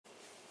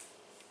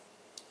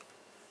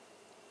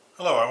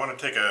Hello, I want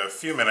to take a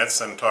few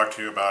minutes and talk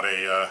to you about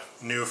a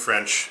new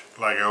French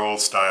Laguiole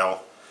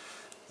style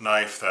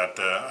knife that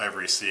I've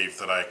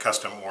received that I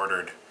custom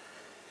ordered.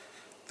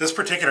 This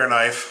particular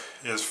knife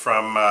is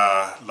from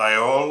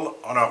Laguiole,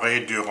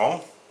 Honore,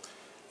 Durand,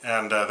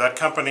 and that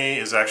company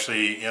is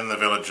actually in the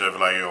village of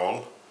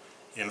Laguiole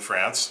in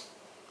France.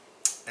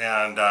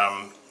 And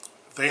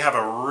they have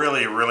a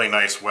really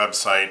nice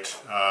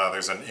website.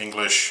 There's an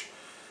English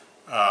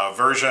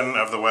version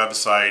of the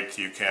website.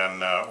 You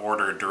can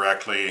order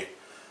directly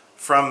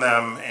from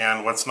them,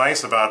 and what's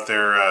nice about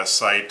their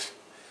site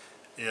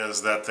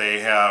is that they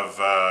have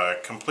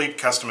complete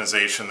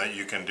customization that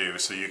you can do.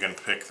 So you can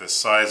pick the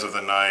size of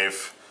the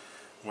knife,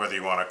 whether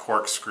you want a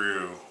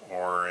corkscrew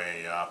or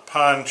a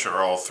punch or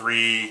all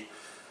three,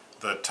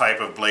 the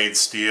type of blade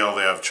steel.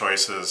 They have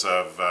choices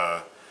of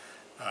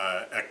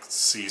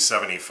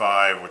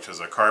XC75, which is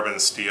a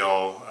carbon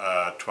steel,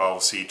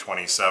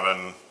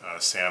 12C27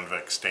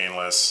 Sandvik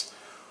stainless,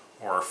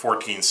 or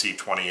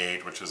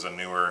 14C28, which is a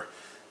newer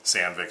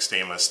Sandvik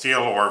stainless steel,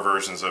 or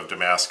versions of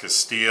Damascus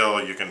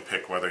steel. You can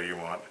pick whether you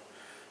want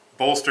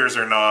bolsters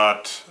or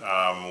not,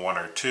 one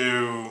or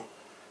two,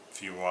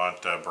 if you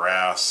want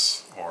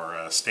brass or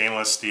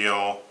stainless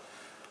steel,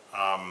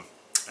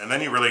 and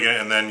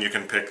then you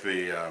can pick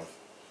the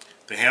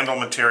handle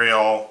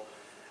material,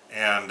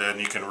 and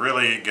then you can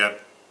really get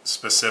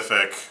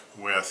specific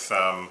with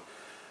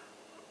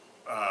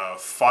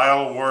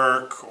file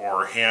work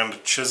or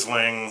hand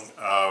chiseling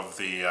of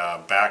the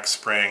back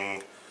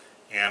spring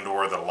and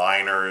or the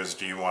liners.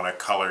 Do you want a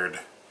colored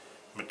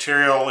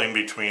material in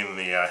between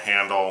the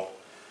handle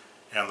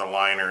and the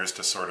liners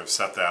to sort of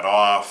set that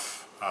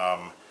off?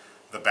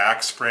 The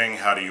back spring,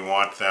 how do you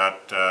want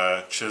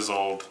that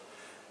chiseled?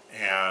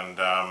 And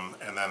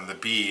then the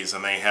bees,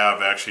 and they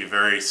have actually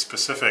very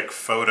specific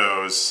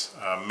photos,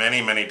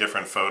 many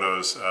different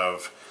photos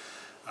of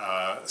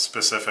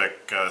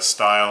specific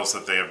styles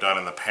that they have done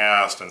in the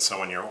past. And so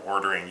when you're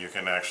ordering, you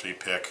can actually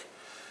pick,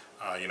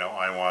 you know,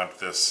 I want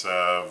this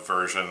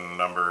version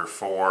number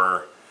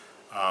 4,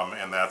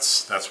 and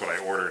that's what I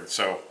ordered.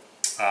 So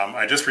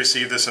I just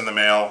received this in the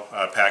mail,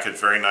 packaged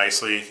very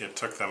nicely. It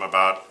took them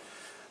about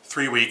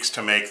 3 weeks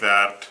to make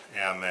that,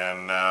 and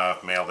then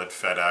mailed it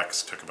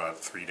FedEx. Took about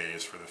 3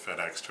 days for the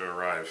FedEx to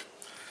arrive.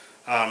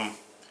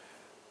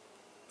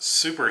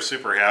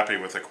 Super happy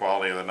with the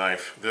quality of the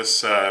knife.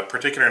 This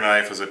particular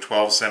knife is a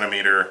 12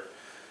 centimeter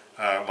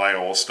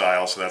Laguiole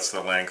style, so that's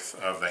the length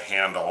of the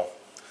handle.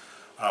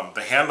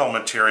 The handle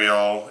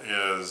material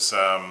is,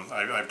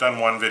 I've done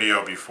one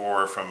video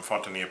before from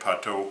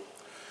Fontenay-Pateau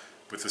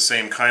with the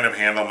same kind of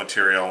handle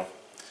material.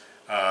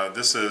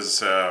 This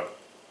is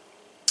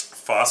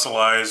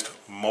fossilized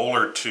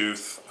molar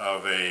tooth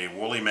of a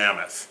woolly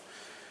mammoth,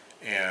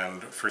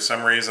 and for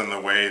some reason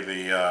the way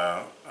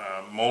the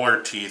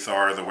molar teeth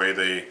are, the way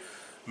they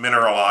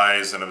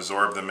mineralize and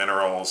absorb the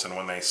minerals, and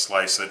when they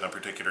slice it in a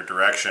particular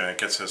direction, it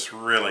gets this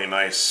really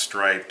nice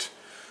striped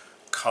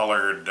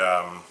colored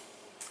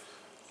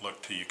look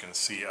to, you can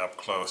see up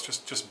close,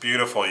 just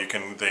beautiful. You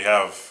can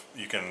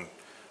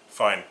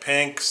find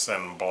pinks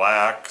and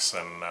blacks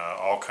and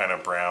all kind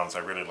of browns. I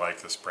really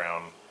like this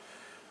brown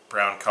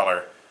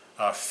color.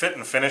 Fit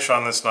and finish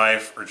on this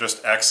knife are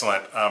just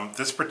excellent.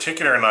 This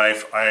particular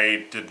knife,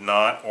 I did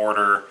not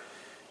order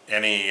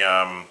any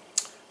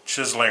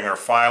chiseling or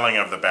filing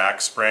of the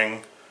back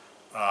spring.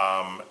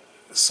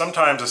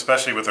 Sometimes,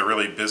 especially with a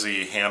really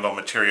busy handle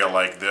material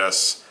like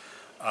this,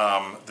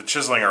 the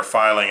chiseling or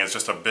filing is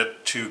just a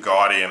bit too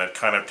gaudy, and it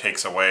kind of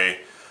takes away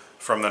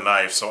from the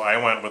knife. So I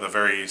went with a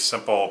very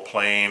simple,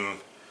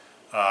 plain,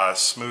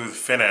 smooth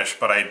finish,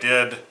 but I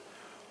did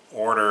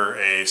order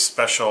a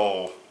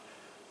special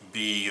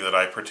bee that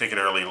I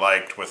particularly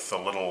liked, with the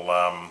little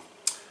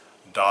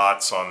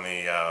dots on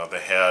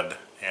the head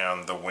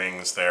and the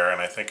wings there,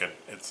 and I think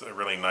it's a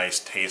really nice,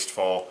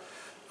 tasteful.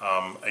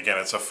 Again,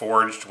 it's a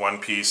forged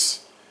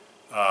one-piece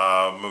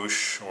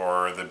mouche,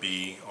 or the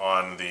bee,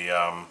 on the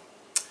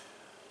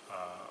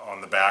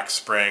back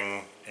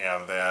spring,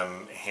 and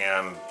then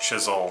hand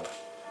chiseled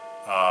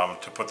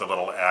to put the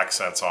little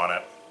accents on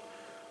it.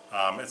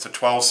 It's a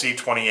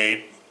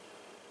 12C28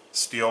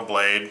 steel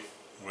blade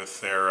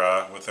with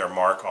their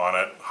mark on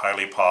it,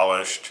 highly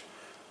polished.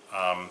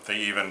 They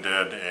even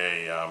did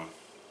a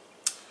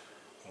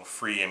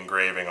free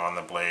engraving on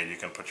the blade. You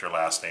can put your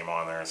last name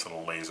on there. It's a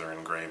little laser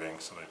engraving,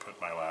 so they put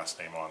my last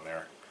name on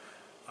there.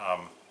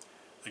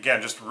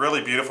 Again, just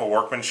really beautiful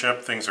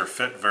workmanship. Things are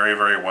fit very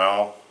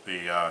well.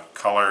 The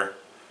color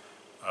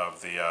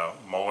of the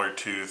molar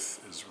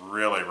tooth is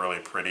really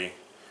pretty.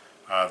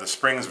 The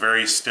spring's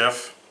very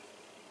stiff,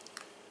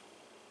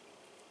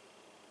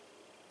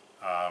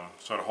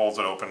 so it holds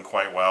it open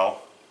quite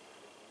well.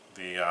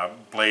 The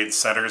blade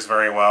centers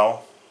very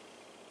well.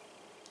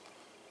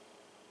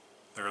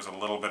 There's a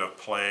little bit of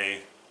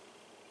play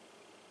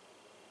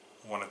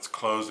when it's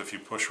closed. If you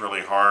push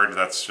really hard,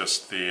 that's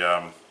just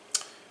the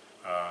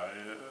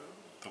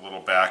little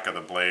back of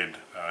the blade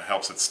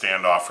helps it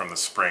stand off from the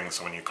spring,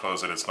 so when you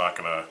close it, it's not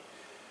going to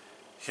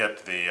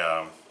hit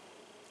the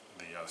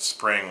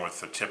spring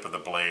with the tip of the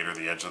blade or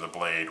the edge of the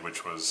blade,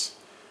 which was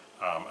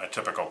a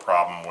typical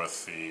problem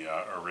with the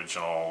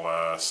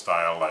original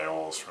style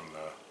Laguioles from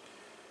the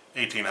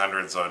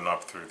 1800s and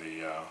up through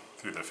the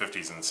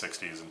 50s and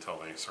 60s until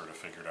they sort of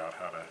figured out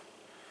how to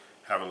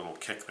have a little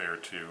kick there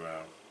to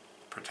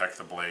protect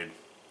the blade.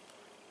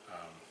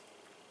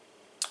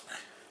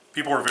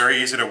 People were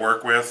very easy to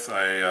work with.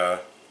 I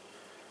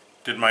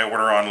did my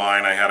order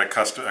online. I had a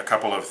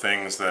couple of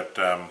things that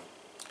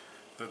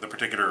the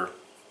particular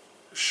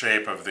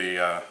shape of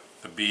the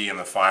bee and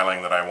the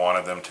filing that I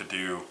wanted them to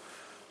do.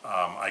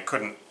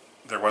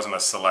 There wasn't a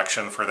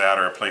selection for that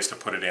or a place to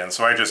put it in,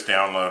 so I just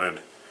downloaded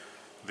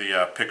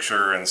the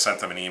picture and sent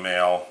them an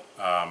email.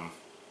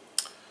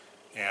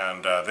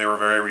 And they were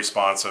very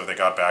responsive. They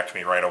got back to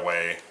me right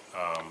away.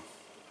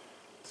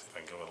 Let's see if I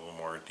can give a little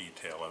more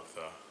detail of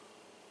the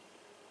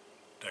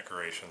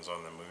decorations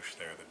on the moosh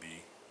there, the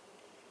bee.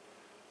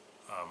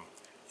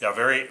 Yeah,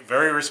 very,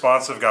 very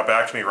responsive, got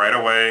back to me right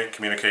away.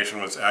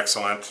 Communication was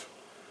excellent.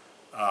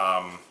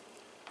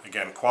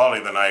 Again, quality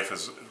of the knife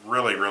is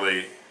really,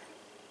 really,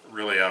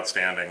 really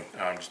outstanding.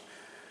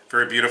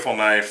 Very beautiful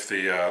knife.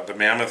 The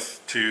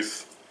Mammoth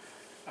tooth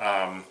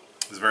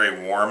is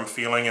very warm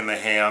feeling in the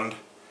hand.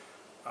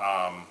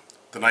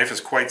 The knife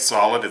is quite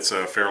solid. It's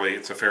a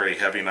fairly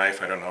heavy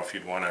knife. I don't know if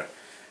you'd want to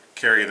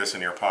carry this in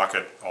your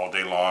pocket all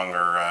day long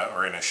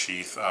or in a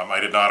sheath.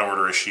 I did not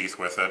order a sheath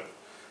with it,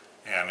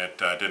 and it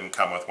didn't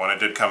come with one. It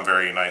did come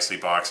very nicely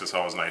boxed. It's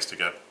always nice to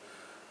get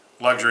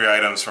luxury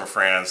items from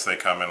France. They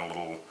come in a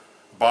little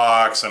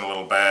box and a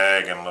little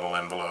bag and a little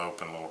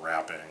envelope and a little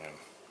wrapping, and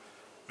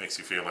makes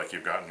you feel like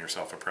you've gotten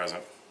yourself a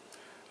present.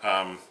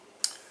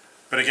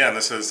 But again,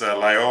 this is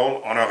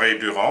Laguiole, Honore,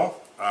 Durand.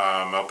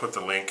 I'll put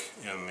the link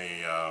in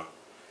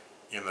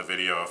the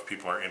video if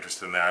people are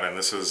interested in that. And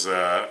this is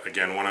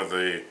again one of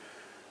the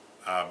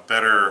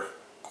better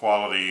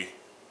quality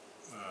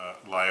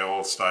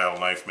Laguiole style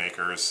knife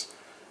makers,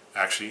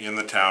 actually in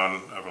the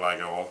town of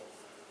Laguiole.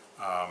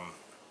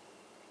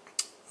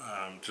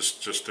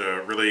 Just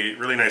a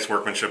really nice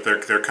workmanship.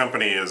 Their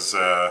company is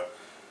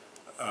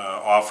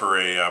offer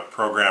a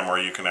program where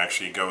you can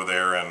actually go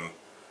there and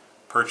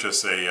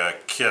purchase a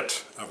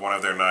kit of one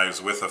of their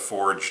knives with a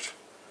forged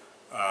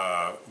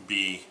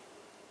bee,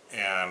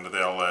 and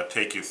they'll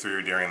take you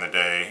through during the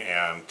day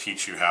and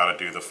teach you how to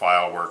do the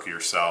file work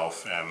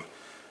yourself and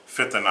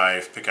fit the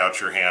knife, pick out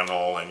your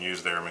handle, and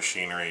use their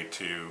machinery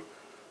to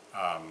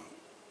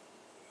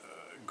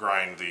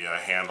grind the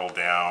handle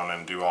down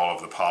and do all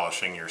of the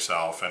polishing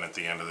yourself. And at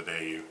the end of the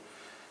day, you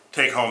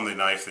take home the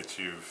knife that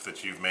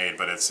you've made,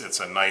 but it's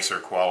a nicer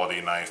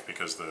quality knife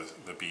because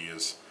the bee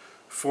is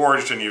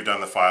forged and you've done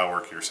the file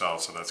work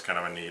yourself. So that's kind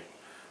of a neat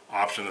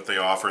option that they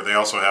offer. They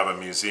also have a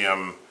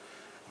museum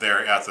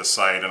there at the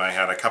site, and I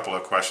had a couple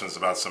of questions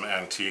about some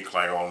antique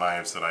Laguiole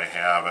knives that I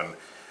have, and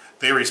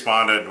they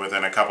responded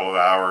within a couple of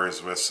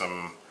hours with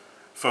some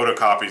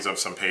photocopies of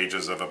some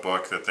pages of a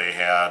book that they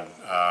had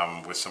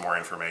with some more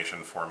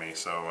information for me.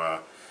 So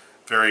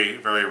very,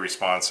 very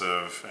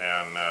responsive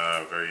and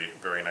very,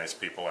 very nice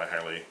people. I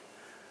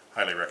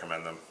highly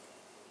recommend them.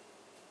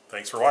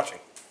 Thanks for watching.